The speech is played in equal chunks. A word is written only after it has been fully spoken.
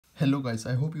Hello guys,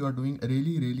 I hope you are doing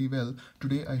really well.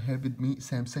 Today I have with me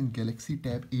Samsung Galaxy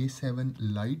Tab A7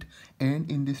 Lite, and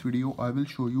in this video I will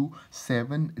show you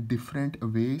 7 different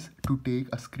ways to take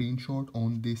a screenshot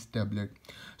on this tablet.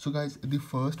 So guys, the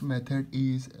first method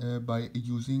is by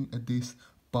using this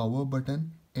power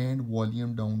button and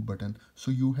volume down button.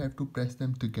 So you have to press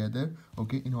them together,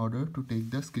 okay, in order to take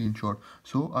the screenshot.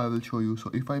 So I will show you. So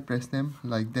if I press them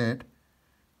like that,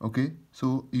 okay,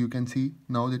 so you can see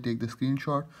now they take the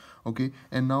screenshot. Okay,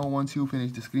 and now once you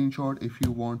finish the screenshot, if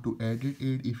you want to edit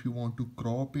it, if you want to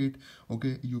crop it,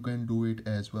 okay, you can do it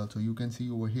as well. So you can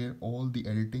see over here all the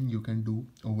editing you can do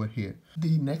over here.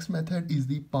 The next method is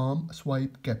the palm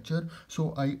swipe capture.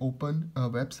 So I open a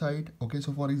website. Okay,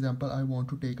 so for example, I want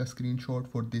to take a screenshot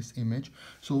for this image,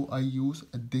 so I use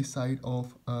this side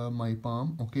of my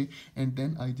palm, okay, and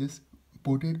then I just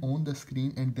put it on the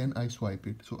screen and then I swipe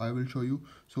it. So I will show you.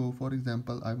 So for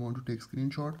example, I want to take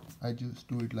screenshot, I just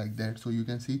do it like that. So you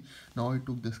can see now I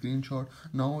took the screenshot.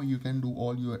 Now you can do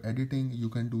all your editing, you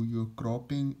can do your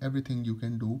cropping, everything you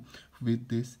can do with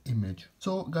this image.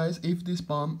 So guys, if this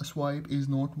palm swipe is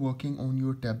not working on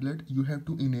your tablet, you have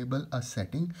to enable a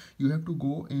setting. You have to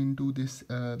go into this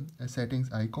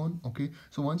settings icon. Okay,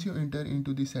 so once you enter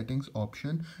into the settings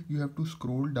option, you have to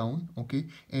scroll down, okay,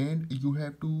 and you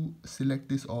have to select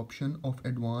this option of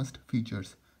advanced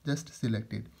features. Just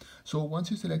select it. So once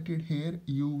you select it, here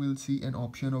you will see an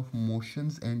option of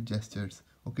motions and gestures.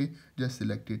 Okay, just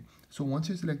select it. So once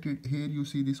you select it, here you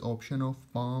see this option of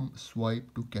palm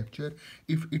swipe to capture.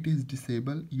 If it is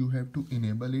disabled, you have to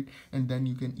enable it, and then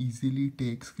you can easily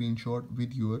take screenshot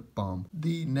with your palm.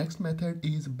 The next method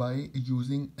is by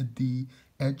using the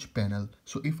edge panel.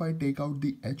 So if I take out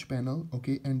the edge panel,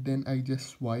 okay, and then I just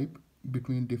swipe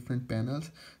between different panels.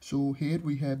 So here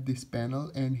we have this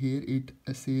panel, and here it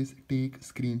says take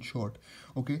screenshot.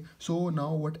 Okay, so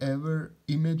now whatever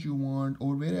image you want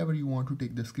or wherever you want to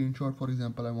take the screenshot, for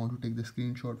example, I want to take the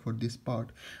screenshot for this part,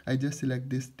 I just select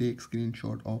this take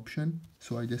screenshot option.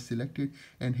 So I just select it,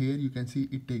 and here you can see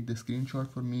it take the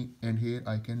screenshot for me, and here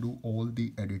I can do all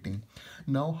the editing.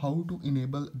 Now how to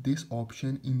enable this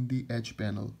option in the edge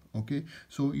panel? Okay,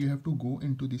 so you have to go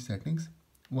into the settings.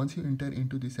 Once you enter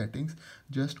into the settings,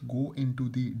 just go into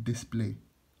the display.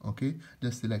 Okay,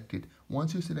 just select it.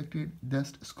 Once you select it,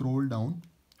 just scroll down.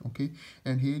 Okay,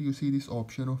 and here you see this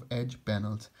option of edge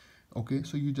panels. Okay,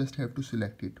 so you just have to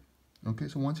select it. Okay,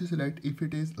 so once you select, if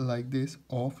it is like this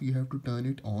off, you have to turn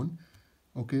it on.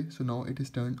 Okay, so now it is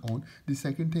turned on. The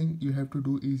second thing you have to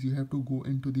do is you have to go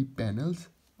into the panels.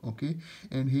 Okay,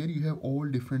 and here you have all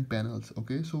different panels.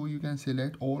 Okay, so you can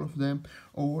select all of them,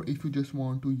 or if you just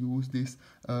want to use this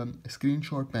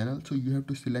screenshot panel, so you have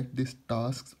to select this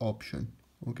tasks option.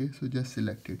 Okay, so just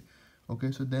select it.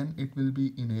 Okay, so then it will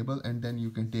be enabled, and then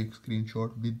you can take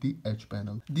screenshot with the edge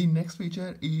panel. The next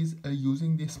feature is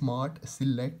using the smart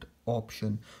select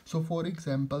option. So for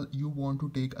example, you want to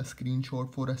take a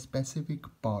screenshot for a specific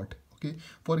part. Okay,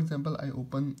 for example, I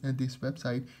open this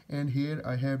website, and here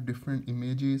I have different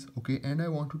images. Okay, and I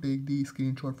want to take the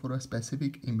screenshot for a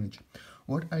specific image.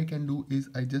 What I can do is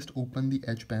I just open the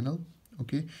edge panel.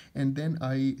 Okay, and then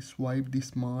I swipe the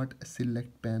smart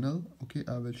select panel. Okay,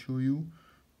 I will show you.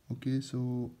 Okay,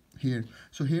 so here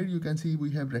you can see we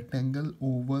have rectangle,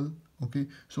 oval. Okay,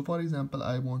 so for example,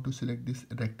 I want to select this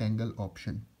rectangle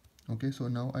option. Okay, so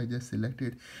now I just select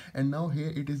it, and now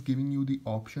here it is giving you the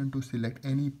option to select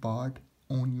any part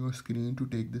on your screen to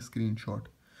take the screenshot.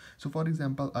 So for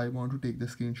example, I want to take the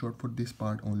screenshot for this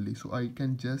part only, so I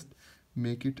can just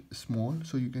make it small,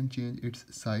 so you can change its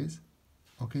size.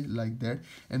 Okay, like that,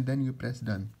 and then you press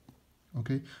done.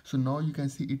 Okay, so now you can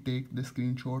see it take the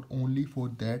screenshot only for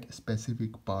that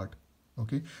specific part.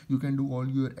 Okay, you can do all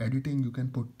your editing, you can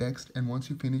put text, and once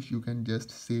you finish, you can just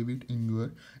save it in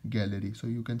your gallery. So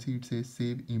you can see it says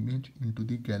save image into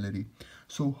the gallery.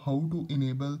 So how to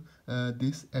enable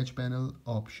this edge panel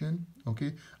option?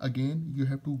 Okay, again you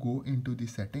have to go into the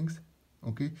settings.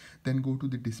 Okay, then go to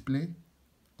the display.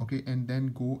 Okay, and then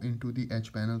go into the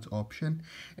edge panels option,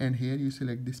 and here you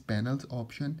select this panels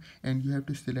option, and you have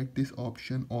to select this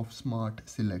option of smart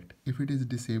select. If it is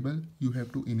disabled, you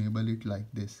have to enable it like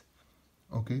this.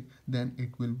 Okay, then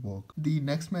it will work. The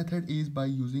next method is by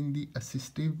using the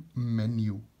assistive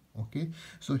menu. Okay,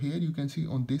 so here you can see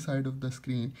on this side of the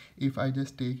screen, if I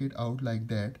just take it out like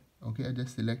that, okay, I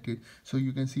just select it, so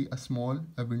you can see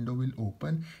a window will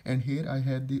open, and here I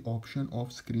have the option of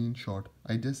screenshot.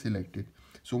 I just select it.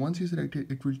 So once you select it,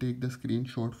 it will take the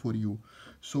screenshot for you.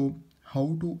 So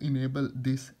how to enable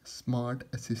this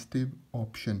smart assistive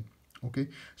option? Okay,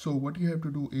 so what you have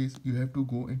to do is you have to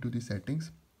go into the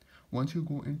settings. Once you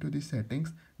go into the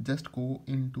settings, just go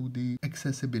into the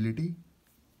accessibility.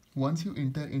 Once you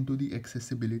enter into the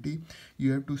accessibility,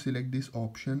 you have to select this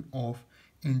option of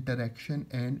interaction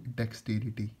and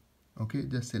dexterity. Okay,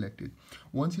 just select it.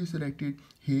 Once you select it,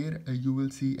 here you will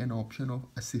see an option of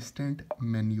assistant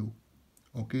menu.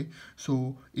 Okay,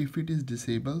 so if it is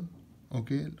disabled,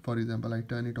 okay, for example I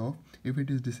turn it off. If it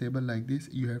is disabled like this,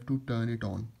 you have to turn it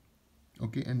on.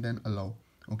 Okay, and then allow.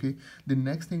 Okay, the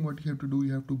next thing what you have to do,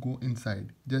 you have to go inside,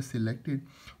 just select it.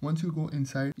 Once you go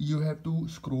inside, you have to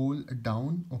scroll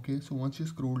down. Okay, so once you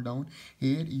scroll down,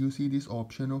 here you see this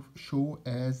option of show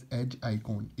as edge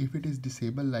icon. If it is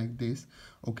disabled like this,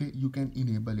 okay, you can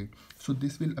enable it, so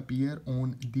this will appear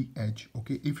on the edge.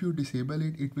 Okay, if you disable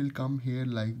it, it will come here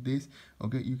like this.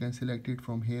 Okay, you can select it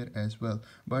from here as well,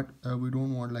 but we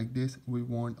don't want like this, we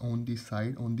want on the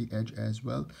side, on the edge as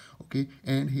well. Okay,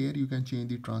 and here you can change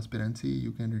the transparency,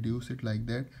 you can reduce it like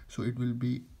that, so it will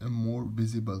be more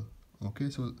visible.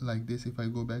 Okay, so like this, if I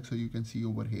go back, so you can see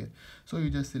over here, so you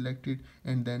just select it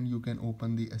and then you can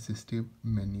open the assistive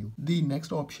menu. The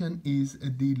next option is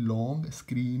the long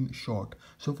screenshot.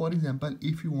 So for example,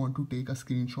 if you want to take a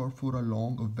screenshot for a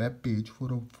long web page,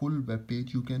 for a full web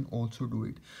page, you can also do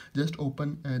it. Just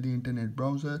open the internet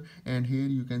browser, and here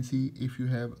you can see if you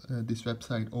have this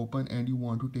website open and you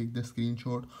want to take the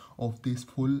screenshot of this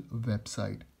full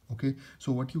website. Okay,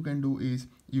 so what you can do is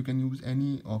you can use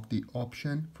any of the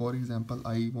option. For example,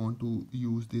 I want to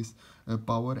use this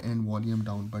power and volume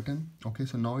down button. Okay,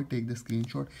 so now I take the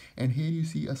screenshot, and here you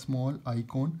see a small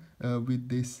icon with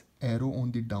this arrow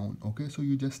on the down. Okay, so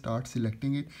you just start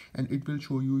selecting it and it will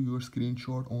show you your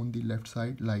screenshot on the left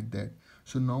side like that.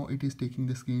 So now it is taking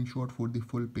the screenshot for the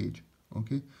full page.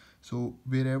 Okay, so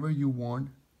wherever you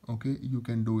want, okay, you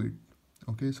can do it.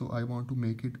 Okay, so I want to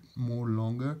make it more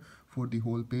longer for the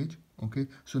whole page. Okay,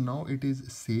 so now it is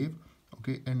save.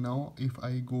 Okay, and now if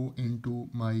I go into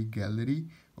my gallery,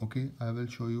 okay, I will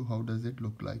show you how does it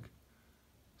look like.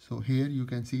 So here you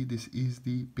can see this is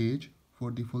the page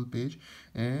for the full page,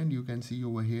 and you can see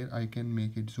over here I can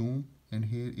make it zoom, and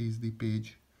here is the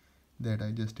page that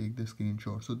I just take the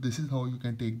screenshot. So this is how you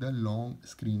can take the long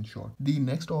screenshot. The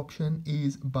next option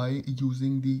is by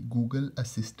using the Google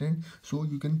Assistant. So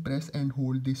you can press and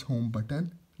hold this home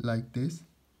button like this.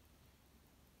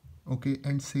 Okay,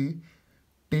 and say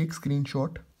take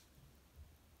screenshot.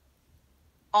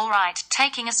 All right,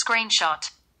 taking a screenshot.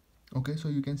 Okay, so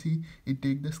you can see it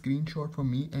take the screenshot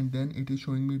from me, and then it is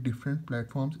showing me different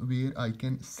platforms where I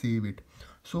can save it.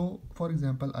 So for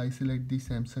example, I select the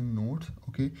Samsung Notes,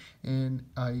 okay, and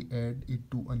I add it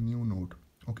to a new note.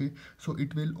 Okay, so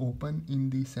it will open in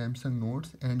the Samsung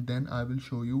Notes, and then I will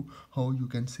show you how you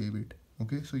can save it.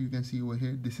 Okay, so you can see over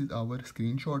here, this is our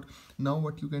screenshot. Now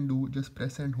what you can do, just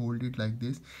press and hold it like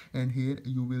this, and here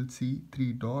you will see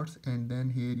three dots, and then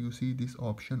here you see this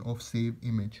option of save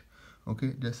image.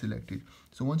 Okay, just select it.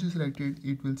 So once you select it,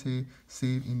 it will say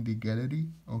save in the gallery.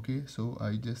 Okay, so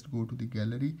I just go to the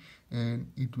gallery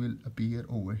and it will appear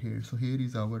over here. So here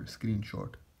is our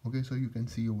screenshot. Okay, so you can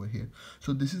see over here.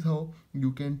 So this is how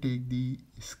you can take the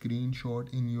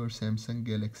screenshot in your Samsung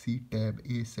Galaxy Tab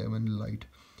A7 Lite.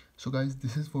 So guys,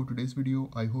 this is for today's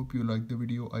video. I hope you liked the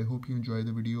video. I hope you enjoyed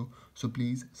the video. So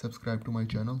please subscribe to my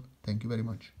channel. Thank you very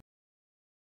much.